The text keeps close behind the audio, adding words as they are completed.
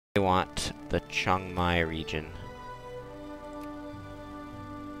They want the Chiang Mai region.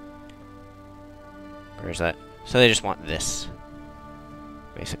 Where is that? So they just want this,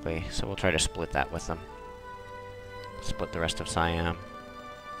 basically. So we'll try to split that with them. Split the rest of Siam.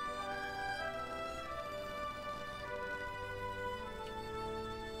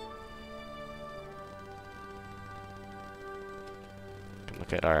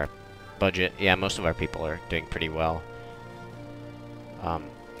 Look at our budget. Yeah, most of our people are doing pretty well.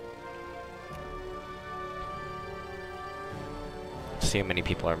 Let's see how many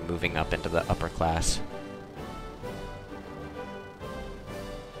people are moving up into the upper class.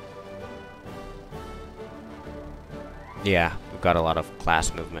 Yeah, we've got a lot of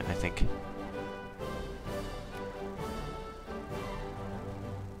class movement, I think.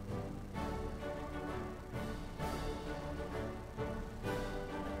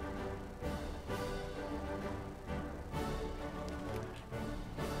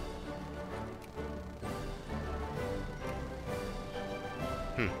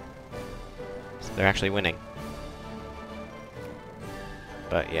 So they're actually winning.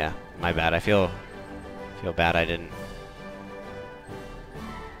 But yeah, my bad. I feel bad I didn't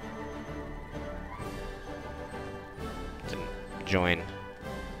join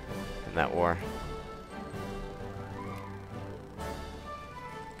in that war.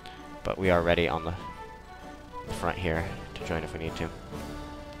 But we are ready on the front here to join if we need to.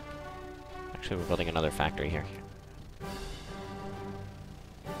 Actually, we're building another factory here.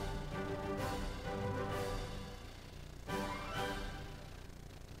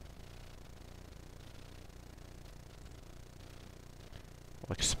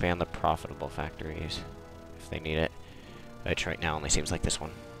 We'll expand the profitable factories if they need it. Which right now only seems like this one.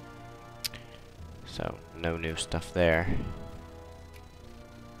 So, no new stuff there.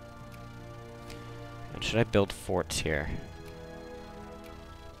 And should I build forts here?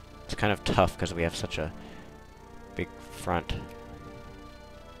 It's kind of tough because we have such a big front.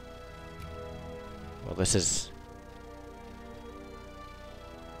 Well, this is...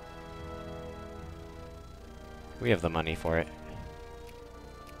 we have the money for it.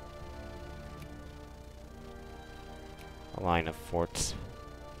 A line of forts.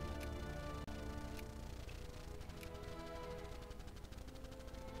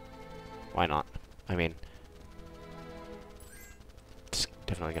 Why not? I mean, it's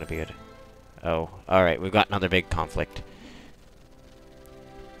definitely gonna be good. Oh, alright, we've got another big conflict.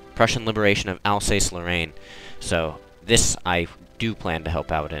 Prussian liberation of Alsace-Lorraine. So, this I do plan to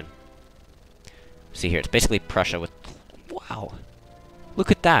help out in. See here, it's basically Prussia with... wow!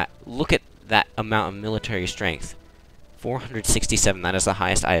 Look at that! Look at that amount of military strength. 467, that is the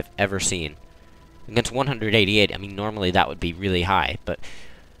highest I have ever seen. Against 188, I mean, normally that would be really high, but...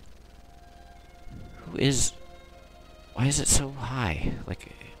 who is... why is it so high?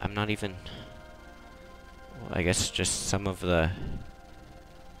 Like, I'm not even... well, I guess just some of the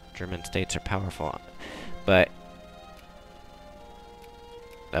German states are powerful. But...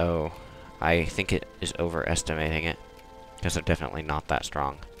 oh, I think it is overestimating it. Because they're definitely not that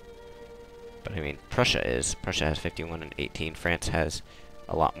strong. But I mean, Prussia is. Prussia has 51 and 18. France has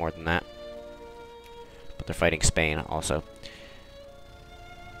a lot more than that. But they're fighting Spain also.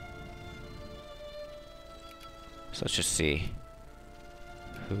 So let's just see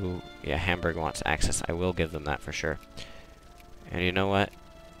who... yeah, Hamburg wants access. I will give them that for sure. And you know what?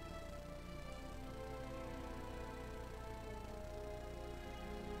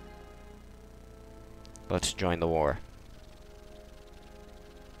 Let's join the war.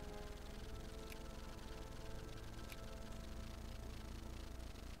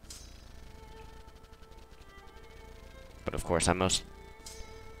 But of course, I'm most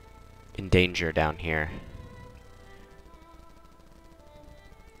in danger down here.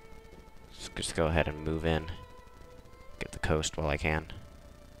 Let's just go ahead and move in. Get the coast while I can.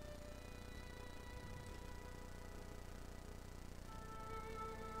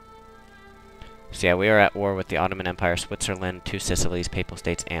 So yeah, we are at war with the Ottoman Empire, Switzerland, two Sicilies, Papal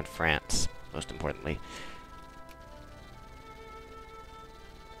States, and France, most importantly.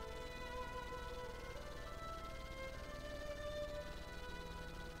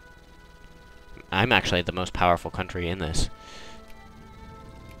 I'm actually the most powerful country in this.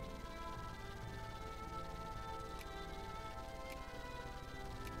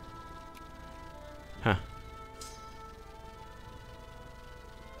 Huh.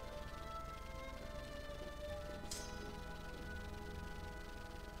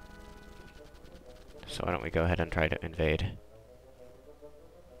 So why don't we go ahead and try to invade?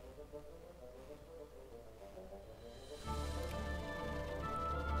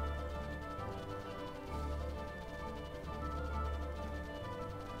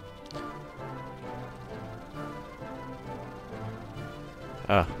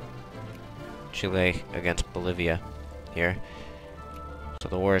 Oh. Chile against Bolivia here. So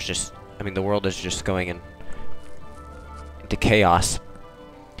the war is just... I mean, the world is just going into chaos.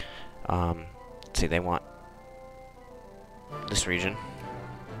 Let's see, they want this region.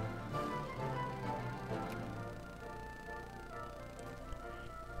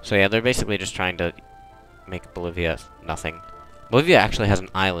 So yeah, they're basically just trying to make Bolivia nothing. Bolivia actually has an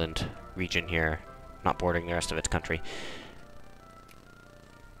island region here, not bordering the rest of its country.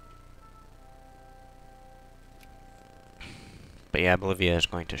 But yeah, Bolivia is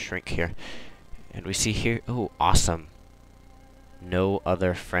going to shrink here. And we see here... Oh, awesome. No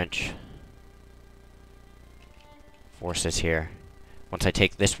other French forces here. Once I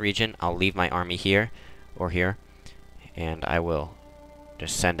take this region, I'll leave my army here, or here, and I will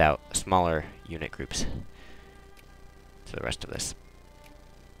just send out smaller unit groups to the rest of this.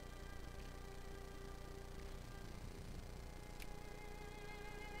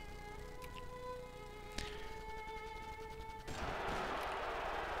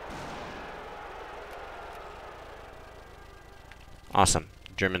 Awesome.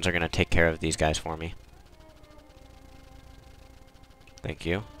 Germans are going to take care of these guys for me. Thank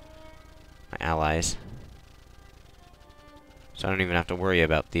you. My allies. So I don't even have to worry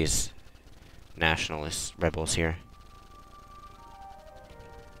about these nationalist rebels here.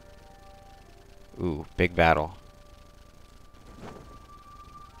 Ooh, big battle.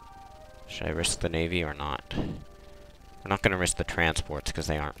 Should I risk the navy or not? We're not going to risk the transports because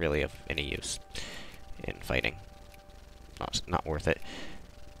they aren't really of any use in fighting. Not worth it.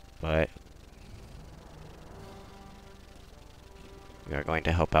 But we are going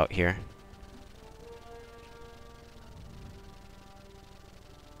to help out here.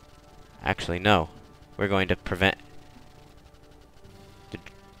 Actually, no. We're going to prevent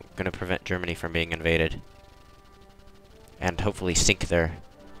Germany from being invaded. And hopefully sink their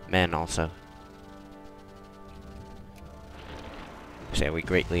men also. So yeah, we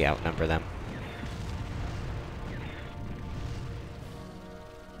greatly outnumber them.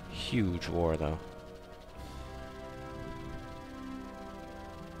 Huge war, though.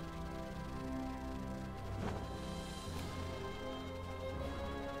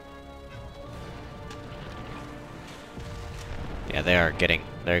 Yeah, they're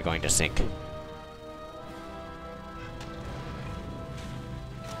going to sink.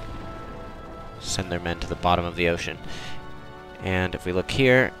 Send their men to the bottom of the ocean. And if we look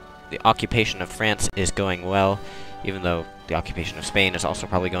here, the occupation of France is going well, even though the occupation of Spain is also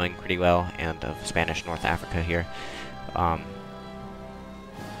probably going pretty well, and of Spanish North Africa here.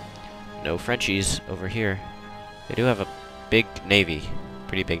 No Frenchies over here. They do have a big navy,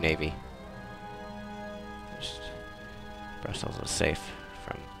 pretty big navy. Just Brussels is safe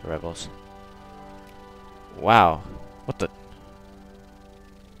from the rebels. Wow, what the?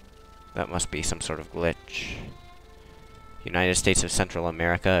 That must be some sort of glitch. United States of Central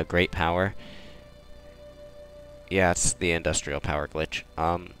America, a great power. Yeah, it's the industrial power glitch.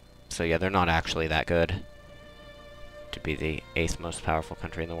 So yeah, they're not actually that good to be the 8th most powerful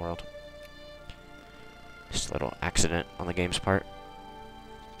country in the world. Just a little accident on the game's part.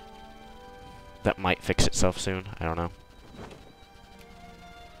 That might fix itself soon, I don't know.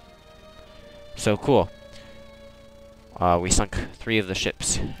 So cool. We sunk 3 of the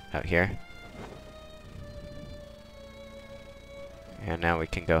ships out here. And now we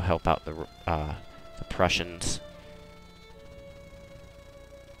can go help out the Prussians.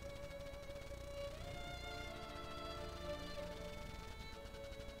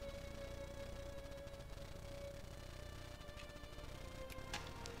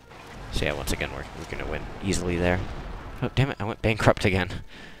 So yeah, once again, we're going to win easily there. Oh, damn it, I went bankrupt again.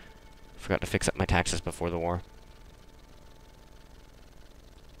 Forgot to fix up my taxes before the war.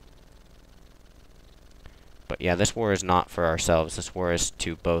 But yeah, this war is not for ourselves. This war is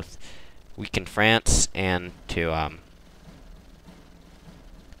to both weaken France and to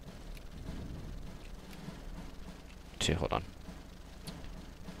hold on.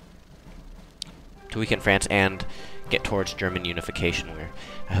 To weaken France and get towards German unification, where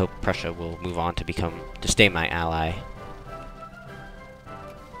I hope Prussia will move on to stay my ally.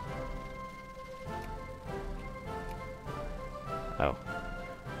 Oh.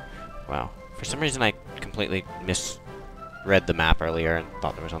 Wow. For some reason I completely misread the map earlier and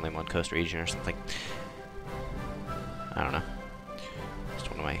thought there was only one coast region or something. I don't know. Just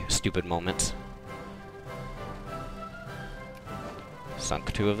one of my stupid moments.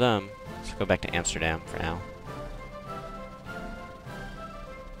 Sunk 2 of them. Let's go back to Amsterdam for now.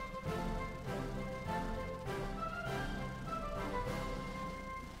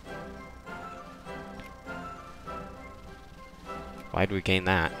 Why'd we gain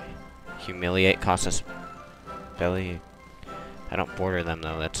that? Humiliate costs us belly. I don't border them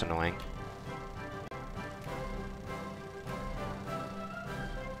though, that's annoying.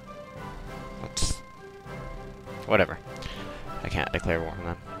 Let's... whatever. I can't declare war on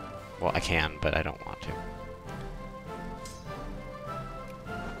them. Well, I can, but I don't want to.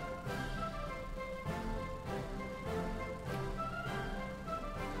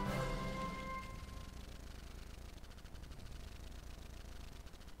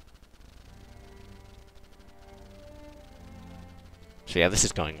 So yeah, this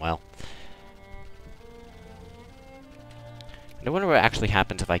is going well. And I wonder what actually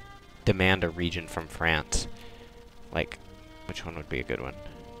happens if I demand a region from France. Like, which one would be a good one?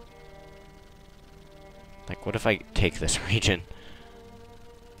 Like, what if I take this region?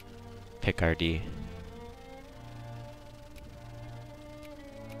 Picardy.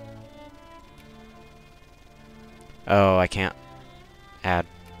 Oh, I can't add.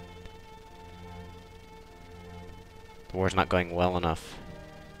 The war's not going well enough.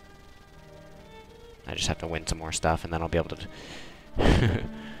 I just have to win some more stuff, and then I'll be able to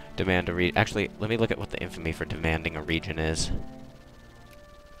demand a region. Actually, let me look at what the infamy for demanding a region is.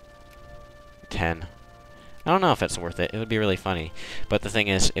 10. I don't know if it's worth it. It would be really funny. But the thing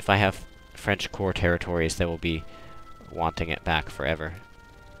is, if I have French core territories, they will be wanting it back forever.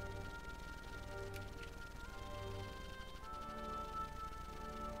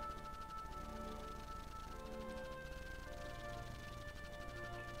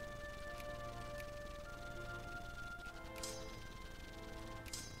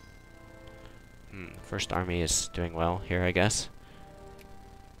 First army is doing well here, I guess.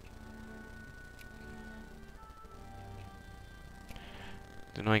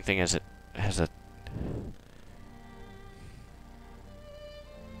 The annoying thing is it has a...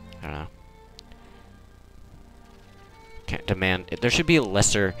 I don't know. Can't demand... There should be a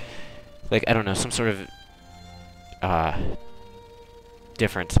lesser... Like, I don't know, some sort of...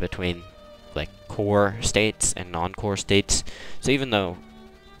 difference between, like, core states and non-core states. So even though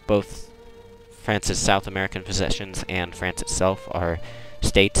both France's South American possessions and France itself are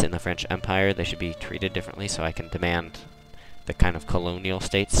states in the French Empire, they should be treated differently, so I can demand the kind of colonial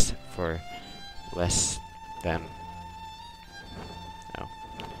states for less than... Oh.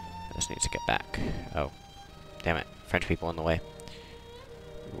 This needs to get back. Oh. Damn it. French people in the way.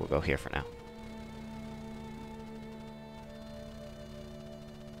 We'll go here for now.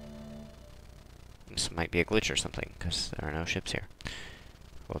 This might be a glitch or something, because there are no ships here.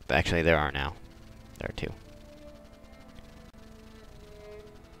 Well, actually, there are now. There are two.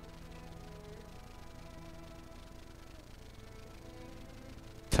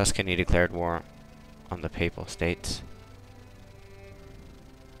 Tuscany declared war on the Papal States.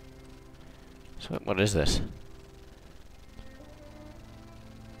 So what is this?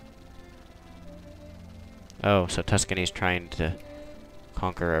 Oh, so Tuscany's trying to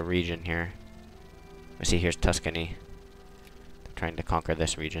conquer a region here. I see here's Tuscany. They're trying to conquer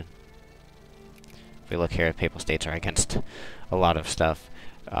this region. If we look here, Papal States are against a lot of stuff.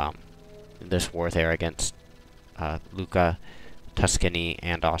 This war there against Lucca, Tuscany,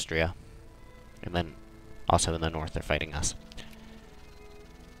 and Austria. And then also in the north they're fighting us.